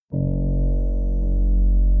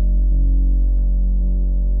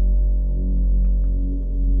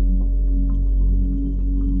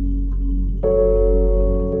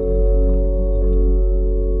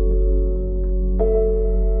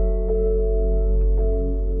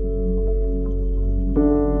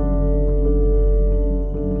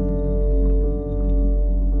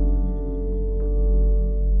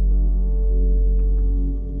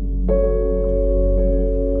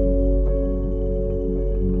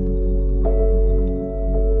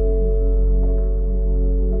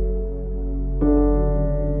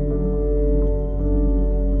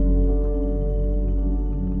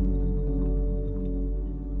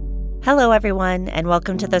Hello, everyone, and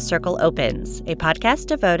welcome to The Circle Opens, a podcast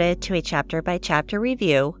devoted to a chapter-by-chapter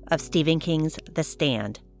review of Stephen King's The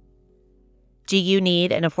Stand. Do you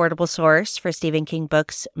need an affordable source for Stephen King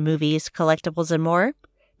books, movies, collectibles, and more?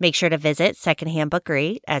 Make sure to visit Secondhand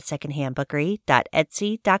Bookery at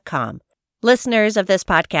secondhandbookery.etsy.com. Listeners of this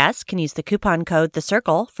podcast can use the coupon code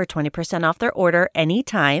THECIRCLE for 20% off their order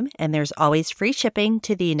anytime, and there's always free shipping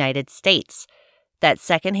to the United States. That's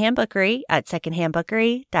Secondhand Bookery at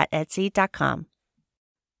secondhandbookery.etsy.com.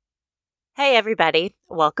 Hey, everybody.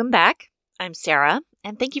 Welcome back. I'm Sarah,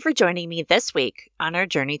 and thank you for joining me this week on our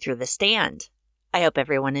journey through The Stand. I hope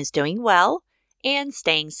everyone is doing well and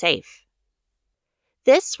staying safe.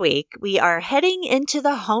 This week, we are heading into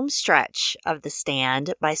the home stretch of The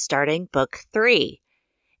Stand by starting Book 3.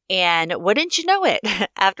 And wouldn't you know it,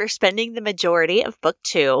 after spending the majority of Book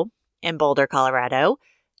 2 in Boulder, Colorado,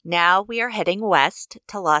 now we are heading west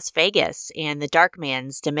to Las Vegas and the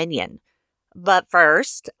Darkman's Dominion. But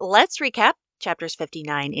first, let's recap chapters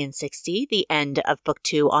 59 and 60, the end of Book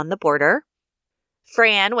 2 on the border.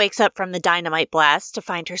 Fran wakes up from the dynamite blast to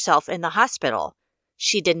find herself in the hospital.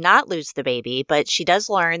 She did not lose the baby, but she does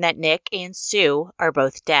learn that Nick and Sue are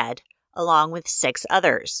both dead, along with 6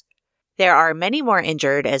 others. There are many more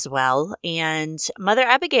injured as well, and Mother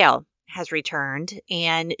Abigail has returned,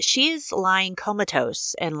 and she is lying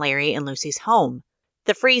comatose in Larry and Lucy's home.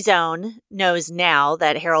 The Free Zone knows now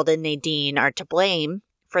that Harold and Nadine are to blame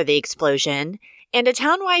for the explosion, and a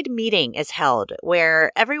townwide meeting is held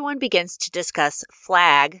where everyone begins to discuss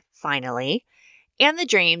Flag, finally, and the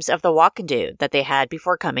dreams of the Wakandoo that they had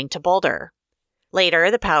before coming to Boulder.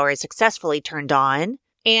 Later, the power is successfully turned on,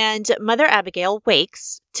 and Mother Abigail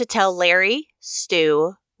wakes to tell Larry,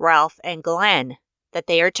 Stu, Ralph, and Glenn that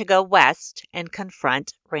they are to go west and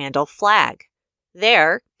confront Randall Flagg.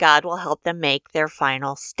 There, God will help them make their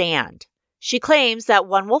final stand. She claims that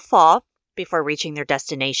one will fall before reaching their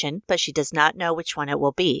destination, but she does not know which one it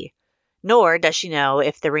will be. Nor does she know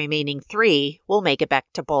if the remaining 3 will make it back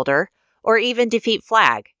to Boulder or even defeat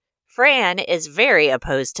Flagg. Fran is very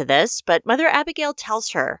opposed to this, but Mother Abigail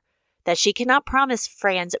tells her that she cannot promise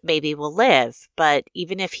Fran's baby will live, but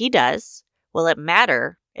even if he does, will it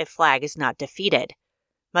matter if Flagg is not defeated?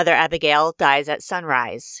 Mother Abigail dies at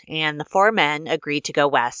sunrise, and the 4 men agree to go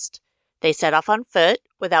west. They set off on foot,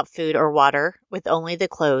 without food or water, with only the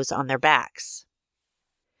clothes on their backs.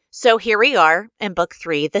 So here we are in Book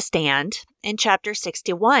 3, The Stand, in Chapter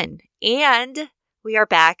 61, and we are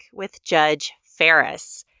back with Judge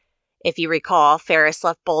Ferris. If you recall, Ferris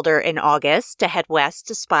left Boulder in August to head west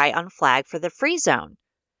to spy on Flagg for the Free Zone.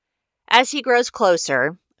 As he grows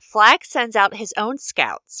closer, Flagg sends out his own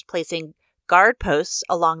scouts, placing guard posts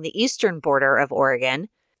along the eastern border of Oregon,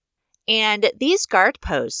 and these guard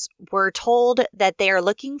posts were told that they are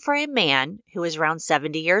looking for a man who is around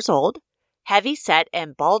 70 years old, heavy-set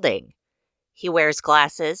and balding. He wears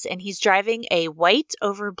glasses, and he's driving a white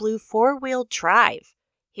over blue 4-wheeled drive.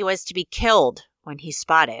 He was to be killed when he's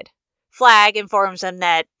spotted. Flagg informs them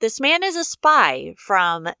that this man is a spy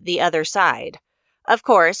from the other side. Of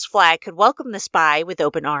course, Flagg could welcome the spy with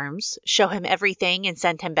open arms, show him everything, and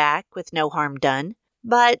send him back with no harm done.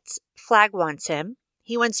 But Flagg wants him.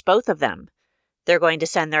 He wants both of them. They're going to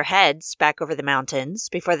send their heads back over the mountains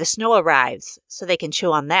before the snow arrives, so they can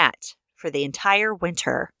chew on that for the entire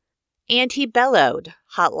winter. And he bellowed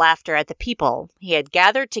hot laughter at the people he had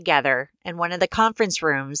gathered together in one of the conference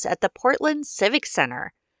rooms at the Portland Civic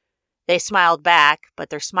Center. They smiled back,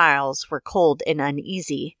 but their smiles were cold and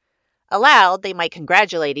uneasy. Aloud, they might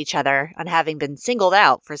congratulate each other on having been singled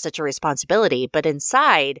out for such a responsibility, but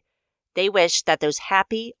inside, they wished that those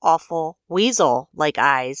happy, awful, weasel-like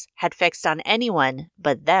eyes had fixed on anyone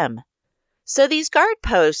but them. So these guard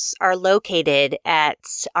posts are located at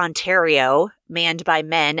Ontario, manned by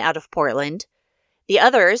men out of Portland. The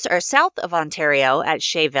others are south of Ontario at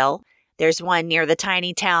Shaeville. There's one near the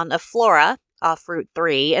tiny town of Flora off Route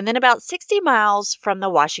 3, and then about 60 miles from the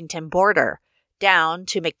Washington border, down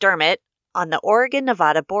to McDermott on the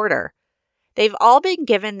Oregon-Nevada border. They've all been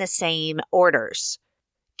given the same orders.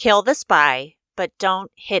 Kill the spy, but don't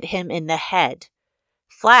hit him in the head.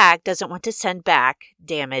 Flagg doesn't want to send back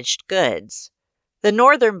damaged goods. The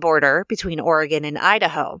northern border between Oregon and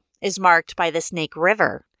Idaho is marked by the Snake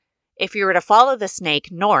River. If you were to follow the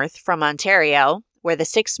Snake north from Ontario, where the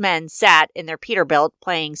 6 men sat in their Peterbilt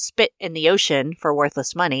playing spit in the ocean for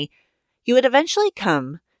worthless money, you would eventually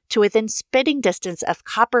come to within spitting distance of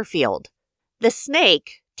Copperfield. The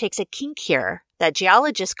Snake takes a kink here that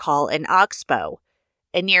geologists call an oxbow,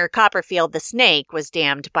 and near Copperfield the Snake was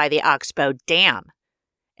dammed by the Oxbow Dam.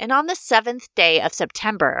 And on the 7th day of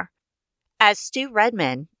September, As Stu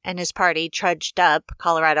Redman and his party trudged up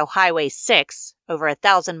Colorado Highway 6 over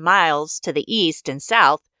 1,000 miles to the east and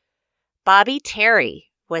south, Bobby Terry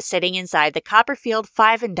was sitting inside the Copperfield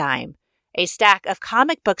Five and Dime, a stack of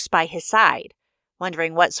comic books by his side,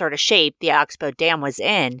 wondering what sort of shape the Oxbow Dam was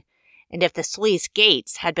in and if the sluice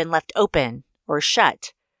gates had been left open or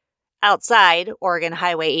shut. Outside, Oregon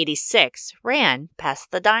Highway 86 ran past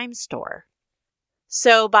the dime store.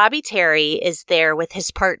 So Bobby Terry is there with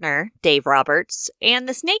his partner, Dave Roberts, and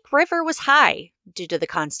the Snake River was high due to the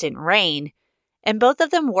constant rain, and both of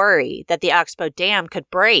them worry that the Oxbow Dam could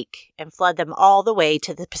break and flood them all the way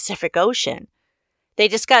to the Pacific Ocean. They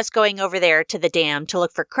discuss going over there to the dam to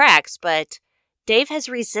look for cracks, but Dave has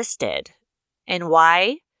resisted. And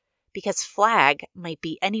why? Because Flag might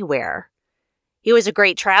be anywhere. He was a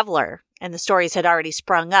great traveler, and the stories had already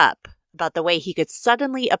sprung up about the way he could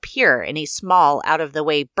suddenly appear in a small,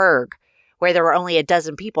 out-of-the-way burg where there were only a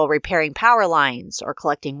dozen people repairing power lines or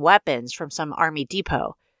collecting weapons from some army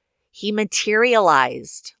depot. He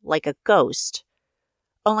materialized like a ghost.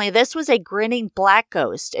 Only this was a grinning black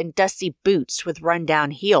ghost in dusty boots with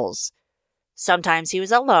run-down heels. Sometimes he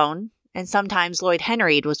was alone, and sometimes Lloyd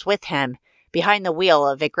Henreid was with him, behind the wheel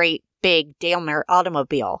of a great big Daimler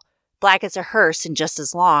automobile, black as a hearse and just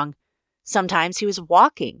as long. Sometimes he was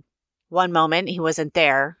walking. One moment he wasn't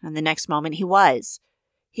there, and the next moment he was.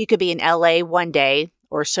 He could be in L.A. one day,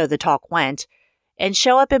 or so the talk went, and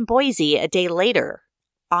show up in Boise a day later,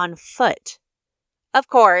 on foot. Of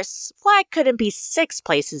course, Flag couldn't be 6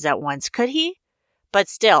 places at once, could he? But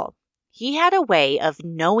still, he had a way of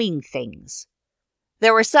knowing things.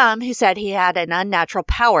 There were some who said he had an unnatural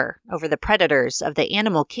power over the predators of the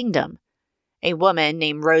animal kingdom. A woman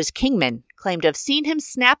named Rose Kingman claimed to have seen him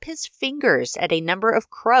snap his fingers at a number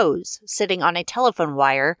of crows sitting on a telephone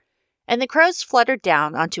wire, and the crows fluttered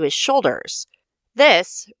down onto his shoulders.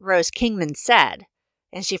 This, Rose Kingman said,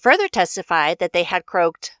 and she further testified that they had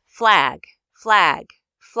croaked, "Flag, flag,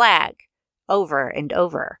 flag," over and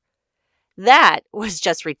over. That was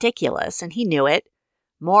just ridiculous, and he knew it.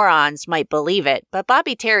 Morons might believe it, but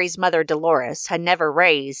Bobby Terry's mother Dolores had never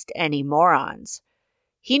raised any morons.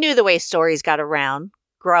 He knew the way stories got around,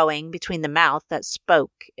 growing between the mouth that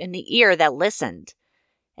spoke and the ear that listened,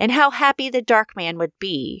 and how happy the Dark Man would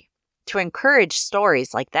be to encourage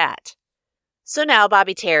stories like that. So now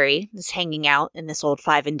Bobby Terry is hanging out in this old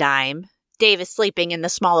Five and Dime. Dave is sleeping in the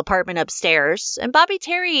small apartment upstairs, and Bobby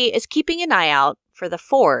Terry is keeping an eye out for the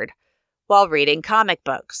Ford while reading comic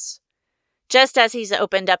books. Just as he's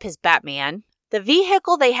opened up his Batman, the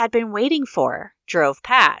vehicle they had been waiting for drove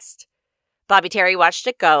past. Bobby Terry watched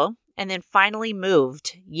it go, and then finally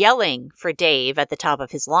moved, yelling for Dave at the top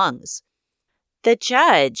of his lungs. The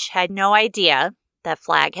judge had no idea that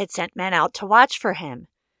Flag had sent men out to watch for him.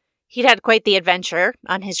 He'd had quite the adventure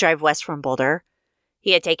on his drive west from Boulder.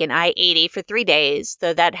 He had taken I-80 for 3 days,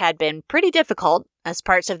 though that had been pretty difficult, as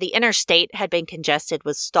parts of the interstate had been congested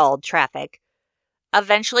with stalled traffic.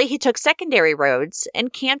 Eventually, he took secondary roads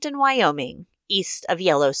and camped in Wyoming, east of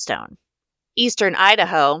Yellowstone. Eastern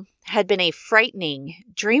Idaho had been a frightening,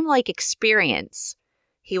 dreamlike experience.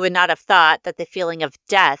 He would not have thought that the feeling of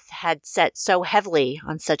death had set so heavily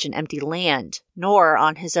on such an empty land, nor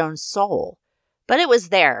on his own soul. But it was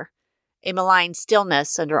there, a malign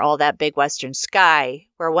stillness under all that big western sky,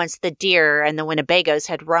 where once the deer and the Winnebagos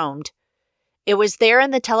had roamed. It was there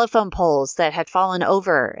in the telephone poles that had fallen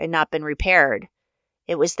over and not been repaired.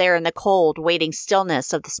 It was there in the cold, waiting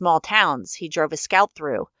stillness of the small towns he drove his scout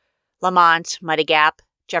through. Lamont, Muddy Gap,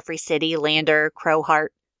 Jeffrey City, Lander, Crowheart.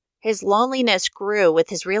 His loneliness grew with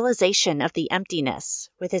his realization of the emptiness,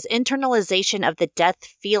 with his internalization of the death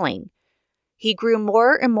feeling. He grew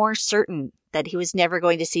more and more certain that he was never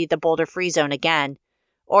going to see the Boulder Free Zone again,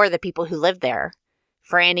 or the people who lived there.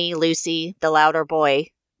 Franny, Lucy, the Louder boy,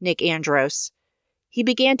 Nick Andros. He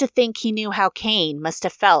began to think he knew how Cain must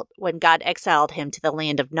have felt when God exiled him to the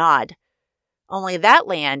land of Nod. Only that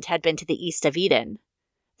land had been to the east of Eden.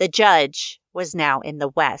 The judge was now in the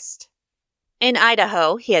west. In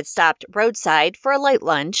Idaho, he had stopped roadside for a light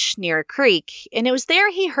lunch near a creek, and it was there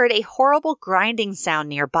he heard a horrible grinding sound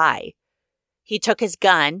nearby. He took his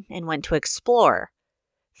gun and went to explore,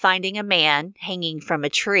 finding a man hanging from a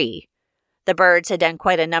tree. The birds had done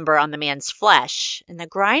quite a number on the man's flesh, and the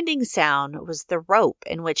grinding sound was the rope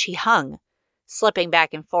in which he hung, slipping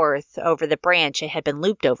back and forth over the branch it had been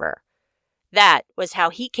looped over. That was how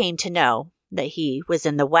he came to know that he was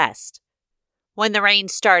in the West. When the rain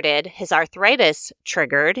started, his arthritis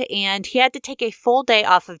triggered, and he had to take a full day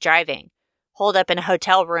off of driving, holed up in a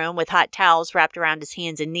hotel room with hot towels wrapped around his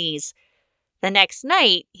hands and knees. The next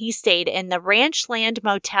night, he stayed in the Ranchland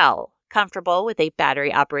Motel, comfortable with a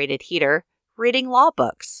battery-operated heater, reading law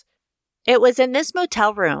books. It was in this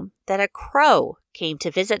motel room that a crow came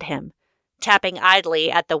to visit him, tapping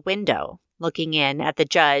idly at the window, looking in at the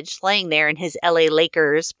judge laying there in his LA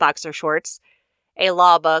Lakers boxer shorts, a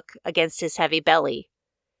law book against his heavy belly.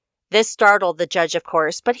 This startled the judge, of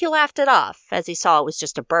course, but he laughed it off as he saw it was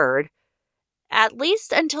just a bird. At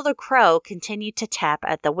least until the crow continued to tap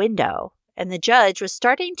at the window, and the judge was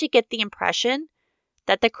starting to get the impression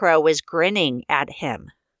that the crow was grinning at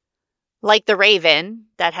him. Like the raven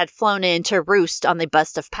that had flown in to roost on the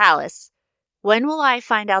bust of Pallas, when will I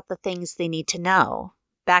find out the things they need to know?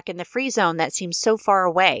 Back in the free zone that seems so far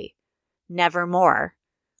away. Nevermore.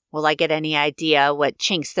 Will I get any idea what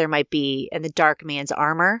chinks there might be in the dark man's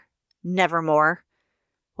armor? Nevermore.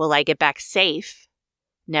 Will I get back safe?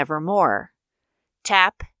 Nevermore.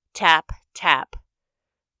 Tap, tap, tap.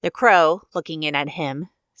 The crow looking in at him,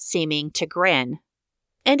 seeming to grin.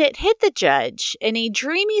 And it hit the judge in a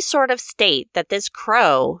dreamy sort of state that this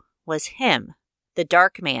crow was him, the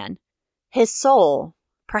dark man. His soul,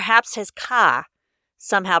 perhaps his ka,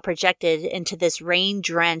 somehow projected into this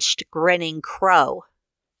rain-drenched, grinning crow.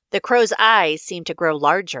 The crow's eyes seemed to grow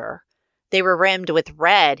larger. They were rimmed with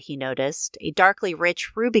red, he noticed, a darkly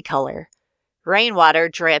rich ruby color. Rainwater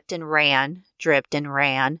dripped and ran, dripped and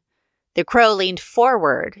ran. The crow leaned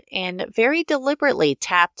forward and very deliberately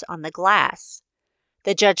tapped on the glass.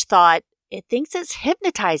 The judge thought, it thinks it's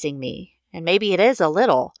hypnotizing me, and maybe it is a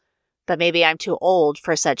little, but maybe I'm too old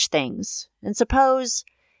for such things. And suppose,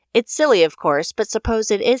 it's silly of course, but suppose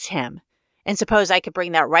it is him, and suppose I could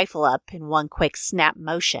bring that rifle up in one quick snap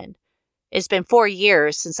motion. It's been 4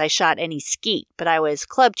 years since I shot any skeet, but I was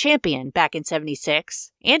club champion back in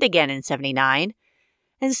 76, and again in 79,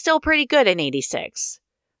 and still pretty good in 86.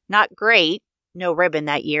 Not great, no ribbon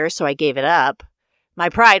that year, so I gave it up. My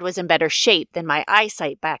pride was in better shape than my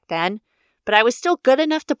eyesight back then, but I was still good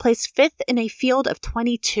enough to place 5th in a field of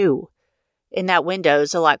 22. In that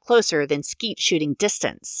window's a lot closer than skeet shooting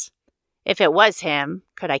distance. If it was him,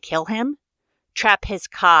 could I kill him? Trap his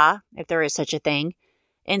ka, if there is such a thing,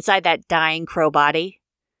 inside that dying crow body?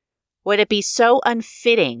 Would it be so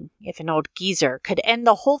unfitting if an old geezer could end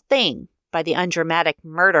the whole thing by the undramatic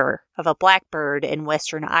murder of a blackbird in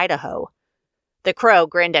western Idaho? The crow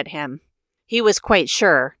grinned at him. He was quite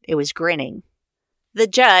sure it was grinning. The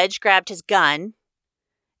judge grabbed his gun,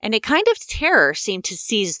 and a kind of terror seemed to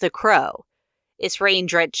seize the crow. Its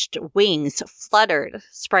rain-drenched wings fluttered,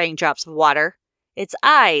 spraying drops of water. Its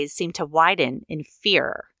eyes seemed to widen in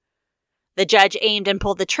fear. The judge aimed and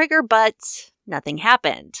pulled the trigger, but nothing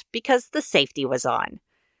happened, because the safety was on.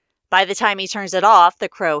 By the time he turns it off, the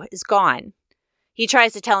crow is gone. He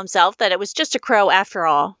tries to tell himself that it was just a crow after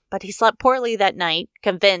all, but he slept poorly that night,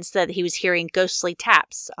 convinced that he was hearing ghostly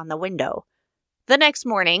taps on the window. The next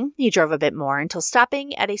morning, he drove a bit more until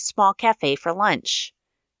stopping at a small cafe for lunch.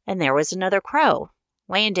 And there was another crow,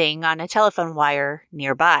 landing on a telephone wire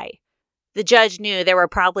nearby. The judge knew there were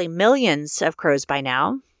probably millions of crows by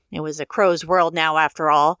now. It was a crow's world now after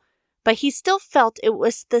all, but he still felt it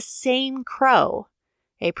was the same crow.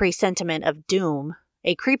 A presentiment of doom,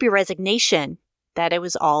 a creepy resignation that it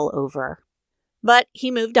was all over. But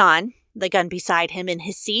he moved on, the gun beside him in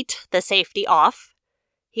his seat, the safety off.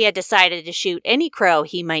 He had decided to shoot any crow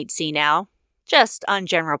he might see now, just on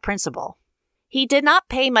general principle. He did not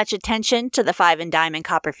pay much attention to the 5 and Dime in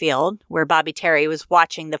Copperfield, where Bobby Terry was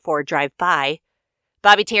watching the 4 drive by.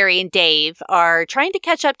 Bobby Terry and Dave are trying to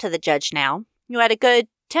catch up to the judge now, who had a good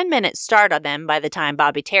 10-minute start on them by the time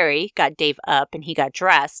Bobby Terry got Dave up and he got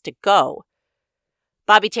dressed to go.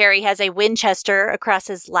 Bobby Terry has a Winchester across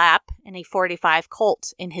his lap and a .45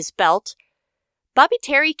 Colt in his belt. Bobby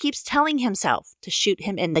Terry keeps telling himself to shoot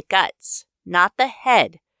him in the guts, not the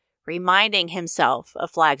head, reminding himself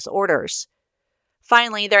of Flag's orders.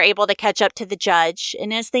 Finally, they're able to catch up to the judge,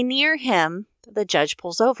 and as they near him, the judge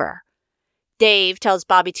pulls over. Dave tells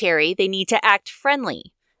Bobby Terry they need to act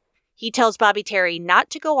friendly. He tells Bobby Terry not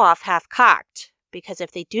to go off half-cocked, because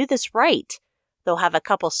if they do this right, they'll have a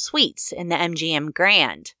couple sweets in the MGM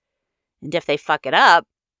Grand. And if they fuck it up,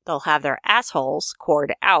 they'll have their assholes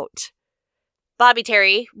cored out. Bobby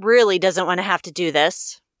Terry really doesn't want to have to do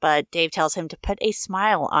this, but Dave tells him to put a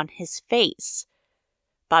smile on his face.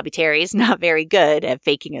 Bobby Terry's not very good at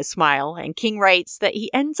faking a smile, and King writes that he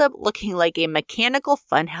ends up looking like a mechanical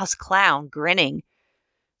funhouse clown grinning.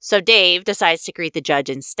 So Dave decides to greet the judge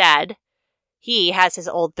instead. He has his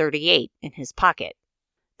old .38 in his pocket.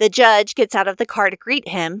 The judge gets out of the car to greet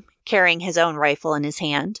him, carrying his own rifle in his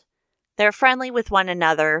hand. They're friendly with one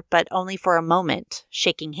another, but only for a moment,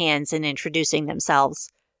 shaking hands and introducing themselves.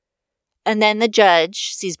 And then the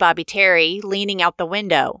judge sees Bobby Terry leaning out the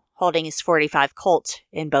window, holding his .45 Colt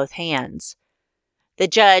in both hands. The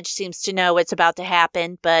judge seems to know what's about to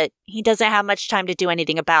happen, but he doesn't have much time to do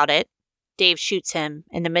anything about it. Dave shoots him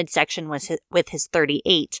in the midsection with his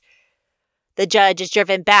 .38. The judge is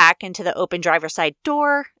driven back into the open driver's side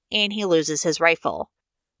door, and he loses his rifle.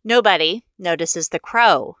 Nobody notices the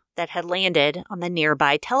crow that had landed on the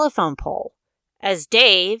nearby telephone pole. As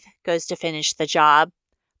Dave goes to finish the job,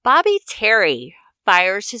 Bobby Terry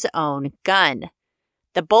fires his own gun.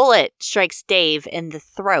 The bullet strikes Dave in the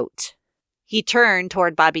throat. He turned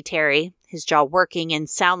toward Bobby Terry, his jaw working in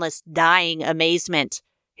soundless, dying amazement,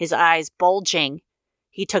 his eyes bulging.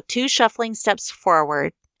 He took 2 shuffling steps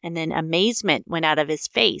forward, and then amazement went out of his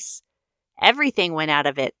face. Everything went out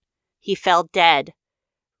of it. He fell dead.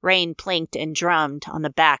 Rain plinked and drummed on the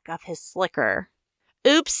back of his slicker.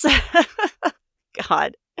 Oops.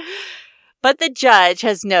 God. But the judge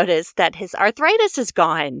has noticed that his arthritis is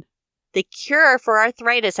gone. The cure for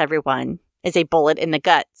arthritis, everyone, is a bullet in the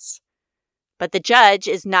guts. But the judge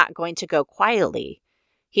is not going to go quietly.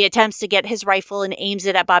 He attempts to get his rifle and aims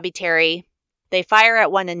it at Bobby Terry. They fire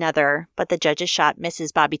at one another, but the judge's shot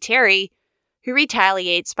misses Bobby Terry, who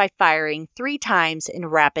retaliates by firing 3 times in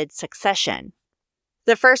rapid succession.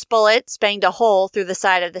 The first bullet spanged a hole through the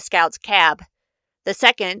side of the scout's cab. The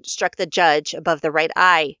second struck the judge above the right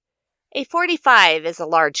eye. A .45 is a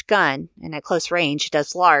large gun, and at close range it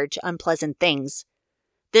does large, unpleasant things.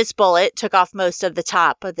 This bullet took off most of the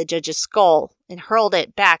top of the judge's skull and hurled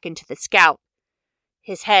it back into the scout.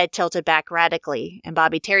 His head tilted back radically, and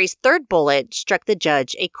Bobby Terry's third bullet struck the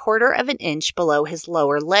judge a 1/4 of an inch below his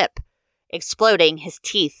lower lip, exploding his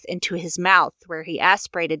teeth into his mouth where he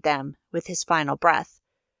aspirated them with his final breath.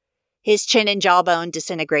 His chin and jawbone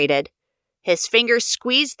disintegrated. His fingers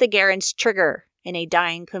squeezed the Garand's trigger in a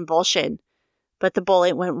dying convulsion, but the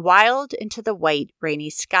bullet went wild into the white, rainy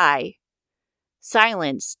sky.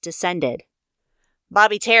 Silence descended.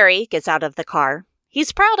 Bobby Terry gets out of the car.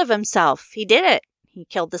 He's proud of himself. He did it. He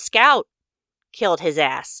killed the scout. Killed his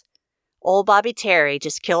ass. Old Bobby Terry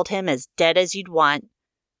just killed him as dead as you'd want.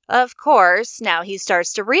 Of course, now he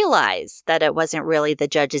starts to realize that it wasn't really the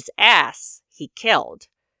judge's ass he killed.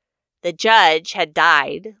 The judge had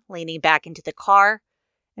died, leaning back into the car,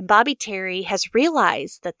 and Bobby Terry has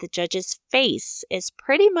realized that the judge's face is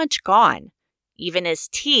pretty much gone. Even his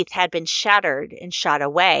teeth had been shattered and shot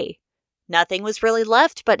away. Nothing was really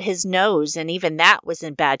left but his nose, and even that was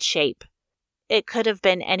in bad shape. It could have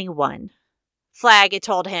been anyone. Flagg had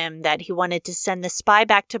told him that he wanted to send the spy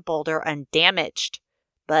back to Boulder undamaged.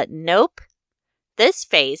 But nope. This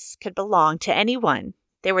face could belong to anyone.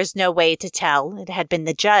 There was no way to tell it had been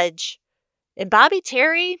the judge. And Bobby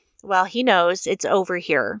Terry, well, he knows it's over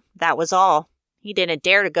here. That was all. He didn't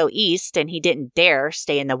dare to go east, and he didn't dare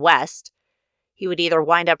stay in the west. He would either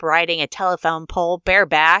wind up riding a telephone pole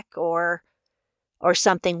bareback or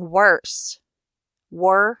something worse.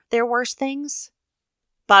 Were there worse things?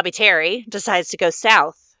 Bobby Terry decides to go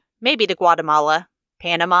south, maybe to Guatemala,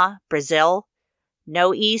 Panama, Brazil.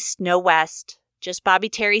 No east, no west. Just Bobby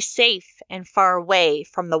Terry safe and far away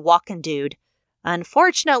from the walking dude.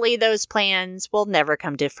 Unfortunately, those plans will never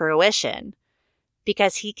come to fruition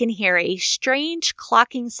because he can hear a strange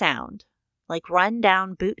clocking sound, like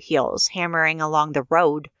run-down boot heels hammering along the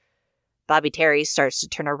road. Bobby Terry starts to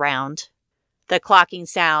turn around. The clocking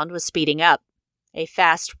sound was speeding up. A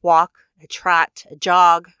fast walk, a trot, a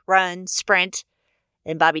jog, run, sprint,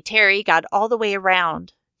 and Bobby Terry got all the way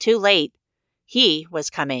around. Too late. He was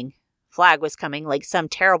coming. Flagg was coming like some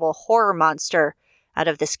terrible horror monster out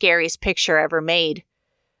of the scariest picture ever made.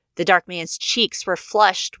 The dark man's cheeks were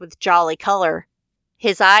flushed with jolly color.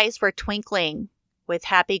 His eyes were twinkling with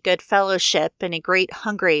happy good fellowship, and a great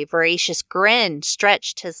hungry, voracious grin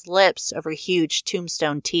stretched his lips over huge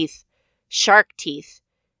tombstone teeth, shark teeth,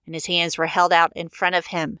 and his hands were held out in front of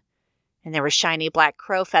him, and there were shiny black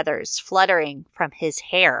crow feathers fluttering from his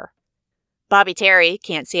hair. Bobby Terry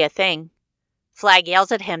can't see a thing. Flagg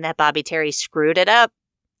yells at him that Bobby Terry screwed it up,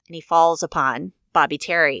 and he falls upon Bobby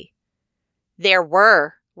Terry. There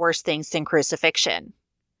were worse things than crucifixion.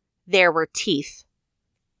 There were teeth.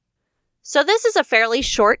 So this is a fairly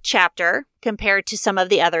short chapter compared to some of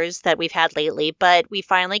the others that we've had lately, but we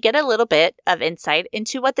finally get a little bit of insight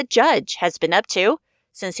into what the judge has been up to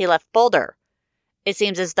since he left Boulder. It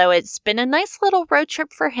seems as though it's been a nice little road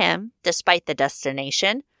trip for him, despite the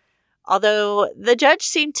destination, although the judge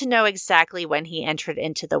seemed to know exactly when he entered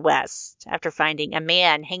into the West, after finding a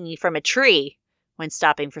man hanging from a tree when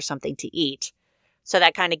stopping for something to eat. So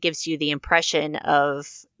that kind of gives you the impression of,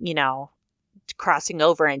 crossing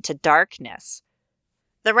over into darkness.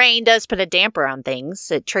 The rain does put a damper on things.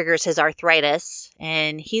 It triggers his arthritis,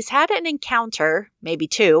 and he's had an encounter, maybe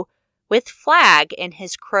 2, with Flagg in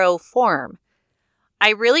his crow form. I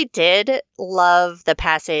really did love the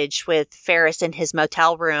passage with Ferris in his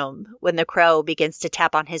motel room when the crow begins to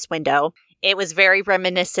tap on his window. It was very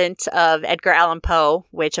reminiscent of Edgar Allan Poe,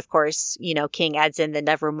 which, of course, King adds in the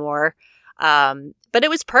Nevermore. But it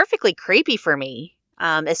was perfectly creepy for me,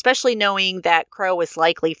 especially knowing that Crow was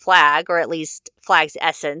likely Flag, or at least Flag's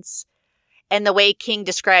essence. And the way King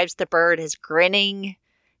describes the bird as grinning,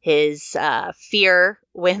 his fear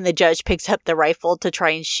when the judge picks up the rifle to try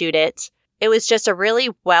and shoot it. It was just a really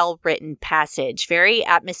well-written passage, very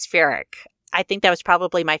atmospheric. I think that was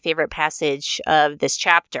probably my favorite passage of this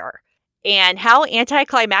chapter. And how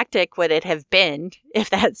anticlimactic would it have been if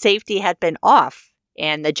that safety had been off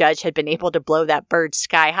and the judge had been able to blow that bird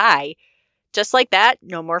sky high? Just like that,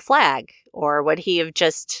 no more Flag. Or would he have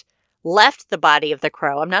just left the body of the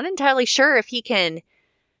crow? I'm not entirely sure if he can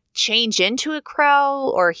change into a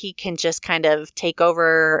crow or he can just kind of take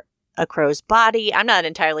over a crow's body. I'm not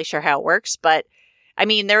entirely sure how it works, but I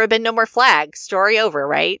mean, there would have been no more Flag. Story over,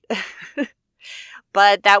 right?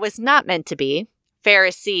 But that was not meant to be.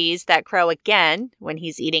 Ferris sees that crow again when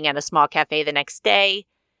he's eating at a small cafe the next day,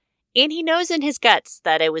 and he knows in his guts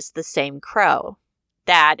that it was the same crow.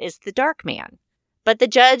 That is the Dark Man. But the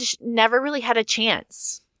judge never really had a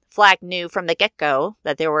chance. Flag knew from the get-go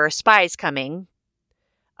that there were spies coming.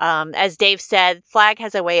 As Dave said, Flag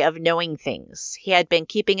has a way of knowing things. He had been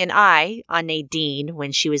keeping an eye on Nadine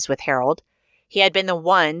when she was with Harold. He had been the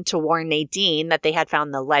one to warn Nadine that they had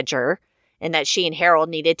found the ledger and that she and Harold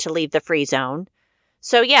needed to leave the free zone.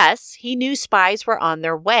 So yes, he knew spies were on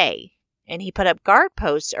their way, and he put up guard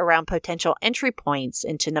posts around potential entry points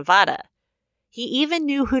into Nevada. He even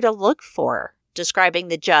knew who to look for, describing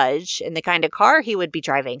the judge and the kind of car he would be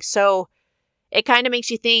driving. So it kind of makes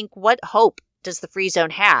you think, what hope does the free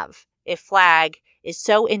zone have if Flag is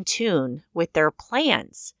so in tune with their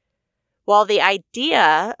plans? While the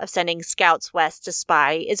idea of sending scouts west to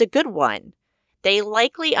spy is a good one, they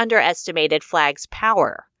likely underestimated Flag's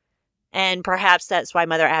power. And perhaps that's why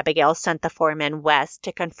Mother Abigail sent the 4 men west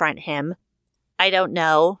to confront him. I don't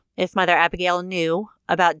know if Mother Abigail knew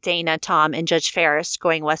about Dana, Tom, and Judge Ferris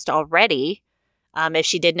going west already. If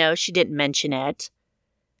she did know, she didn't mention it.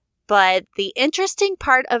 But the interesting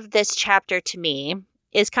part of this chapter to me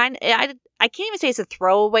is I can't even say it's a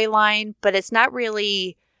throwaway line, but it's not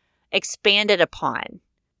really expanded upon.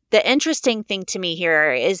 The interesting thing to me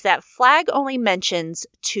here is that Flag only mentions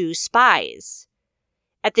 2 spies.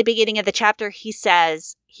 At the beginning of the chapter, he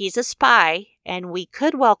says he's a spy and we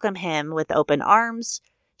could welcome him with open arms,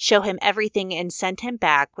 show him everything and send him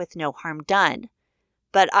back with no harm done.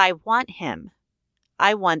 But I want him.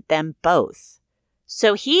 I want them both.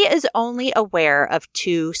 So he is only aware of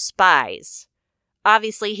 2 spies.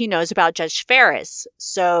 Obviously, he knows about Judge Ferris.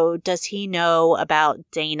 So does he know about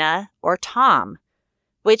Dana or Tom?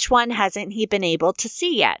 Which one hasn't he been able to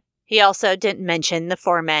see yet? He also didn't mention the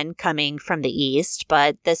 4 men coming from the east,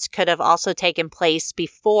 but this could have also taken place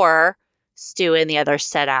before Stu and the others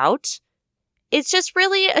set out. It's just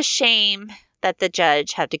really a shame that the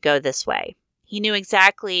judge had to go this way. He knew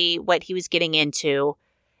exactly what he was getting into,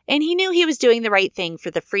 and he knew he was doing the right thing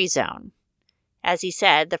for the free zone. As he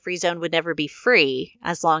said, the free zone would never be free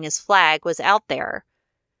as long as Flag was out there.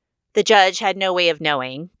 The judge had no way of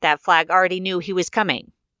knowing that Flag already knew he was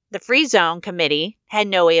coming. The Free Zone Committee had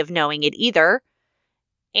no way of knowing it either.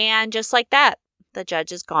 And just like that, the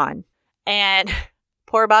judge is gone. And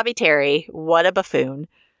poor Bobby Terry, what a buffoon.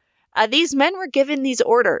 These men were given these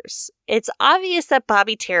orders. It's obvious that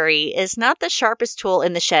Bobby Terry is not the sharpest tool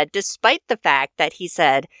in the shed, despite the fact that he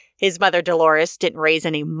said his mother Dolores didn't raise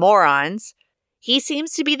any morons. He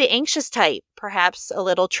seems to be the anxious type, perhaps a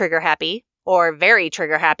little trigger-happy, or very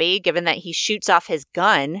trigger-happy, given that he shoots off his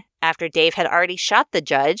gun after Dave had already shot the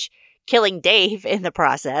judge, killing Dave in the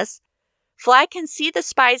process. Flag can see the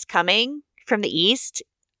spies coming from the east,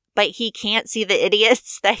 but he can't see the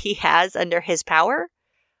idiots that he has under his power.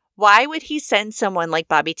 Why would he send someone like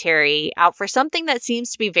Bobby Terry out for something that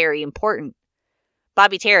seems to be very important?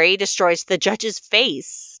 Bobby Terry destroys the judge's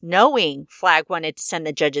face, knowing Flag wanted to send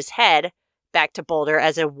the judge's head back to Boulder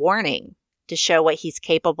as a warning to show what he's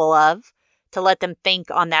capable of, to let them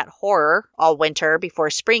think on that horror all winter before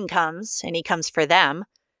spring comes and he comes for them.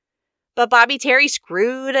 But Bobby Terry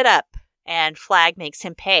screwed it up, and Flag makes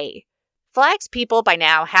him pay. Flag's people by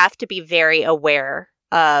now have to be very aware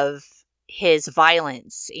of his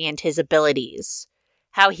violence and his abilities,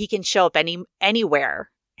 how he can show up anywhere,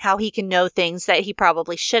 how he can know things that he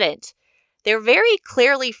probably shouldn't. They're very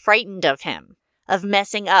clearly frightened of him, of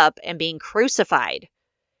messing up and being crucified.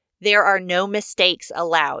 There are no mistakes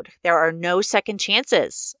allowed. There are no second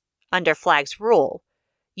chances under Flag's rule.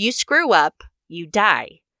 You screw up, you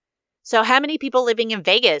die. So how many people living in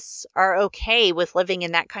Vegas are okay with living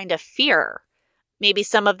in that kind of fear? Maybe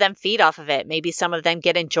some of them feed off of it. Maybe some of them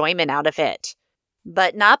get enjoyment out of it.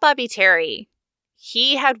 But not Bobby Terry.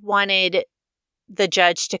 He had wanted the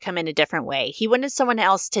judge to come in a different way. He wanted someone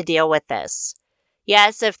else to deal with this.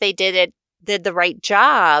 Yes, if they did the right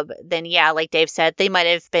job, then yeah, like Dave said, they might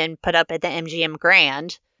have been put up at the MGM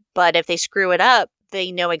Grand. But if they screw it up,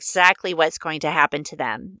 they know exactly what's going to happen to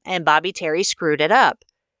them. And Bobby Terry screwed it up.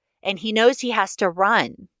 And he knows he has to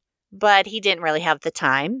run. But he didn't really have the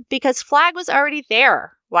time because Flagg was already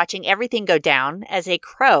there, watching everything go down as a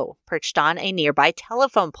crow perched on a nearby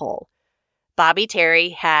telephone pole. Bobby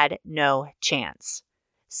Terry had no chance.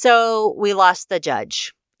 So we lost the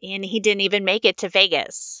judge, and he didn't even make it to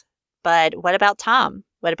Vegas. But what about Tom?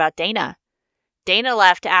 What about Dana? Dana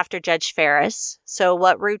left after Judge Ferris, so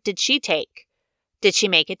what route did she take? Did she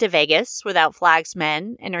make it to Vegas without Flagg's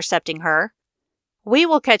men intercepting her? We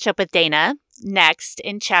will catch up with Dana next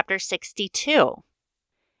in Chapter 62.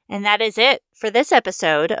 And that is it for this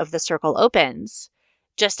episode of The Circle Opens.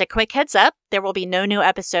 Just a quick heads up, there will be no new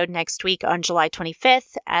episode next week on July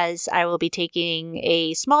 25th, as I will be taking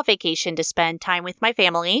a small vacation to spend time with my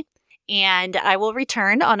family. And I will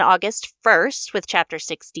return on August 1st with Chapter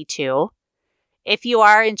 62. If you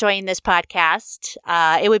are enjoying this podcast,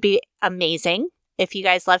 it would be amazing if you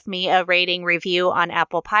guys left me a rating review on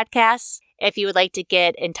Apple Podcasts. If you would like to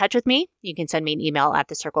get in touch with me, you can send me an email at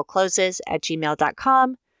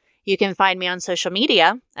thecirclecloses@gmail.com. You can find me on social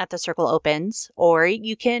media at The Circle Opens, or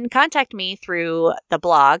you can contact me through the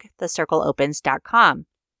blog, thecircleopens.com.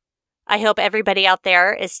 I hope everybody out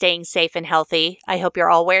there is staying safe and healthy. I hope you're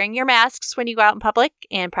all wearing your masks when you go out in public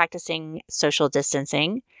and practicing social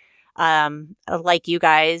distancing. Like you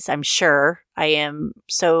guys, I'm sure I am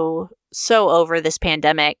so over this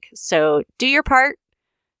pandemic. So do your part,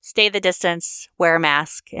 stay the distance, wear a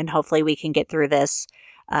mask, and hopefully we can get through this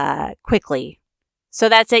quickly. So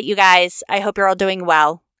that's it, you guys. I hope you're all doing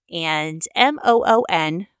well. And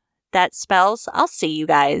MOON, that spells I'll see you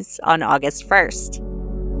guys on August 1st.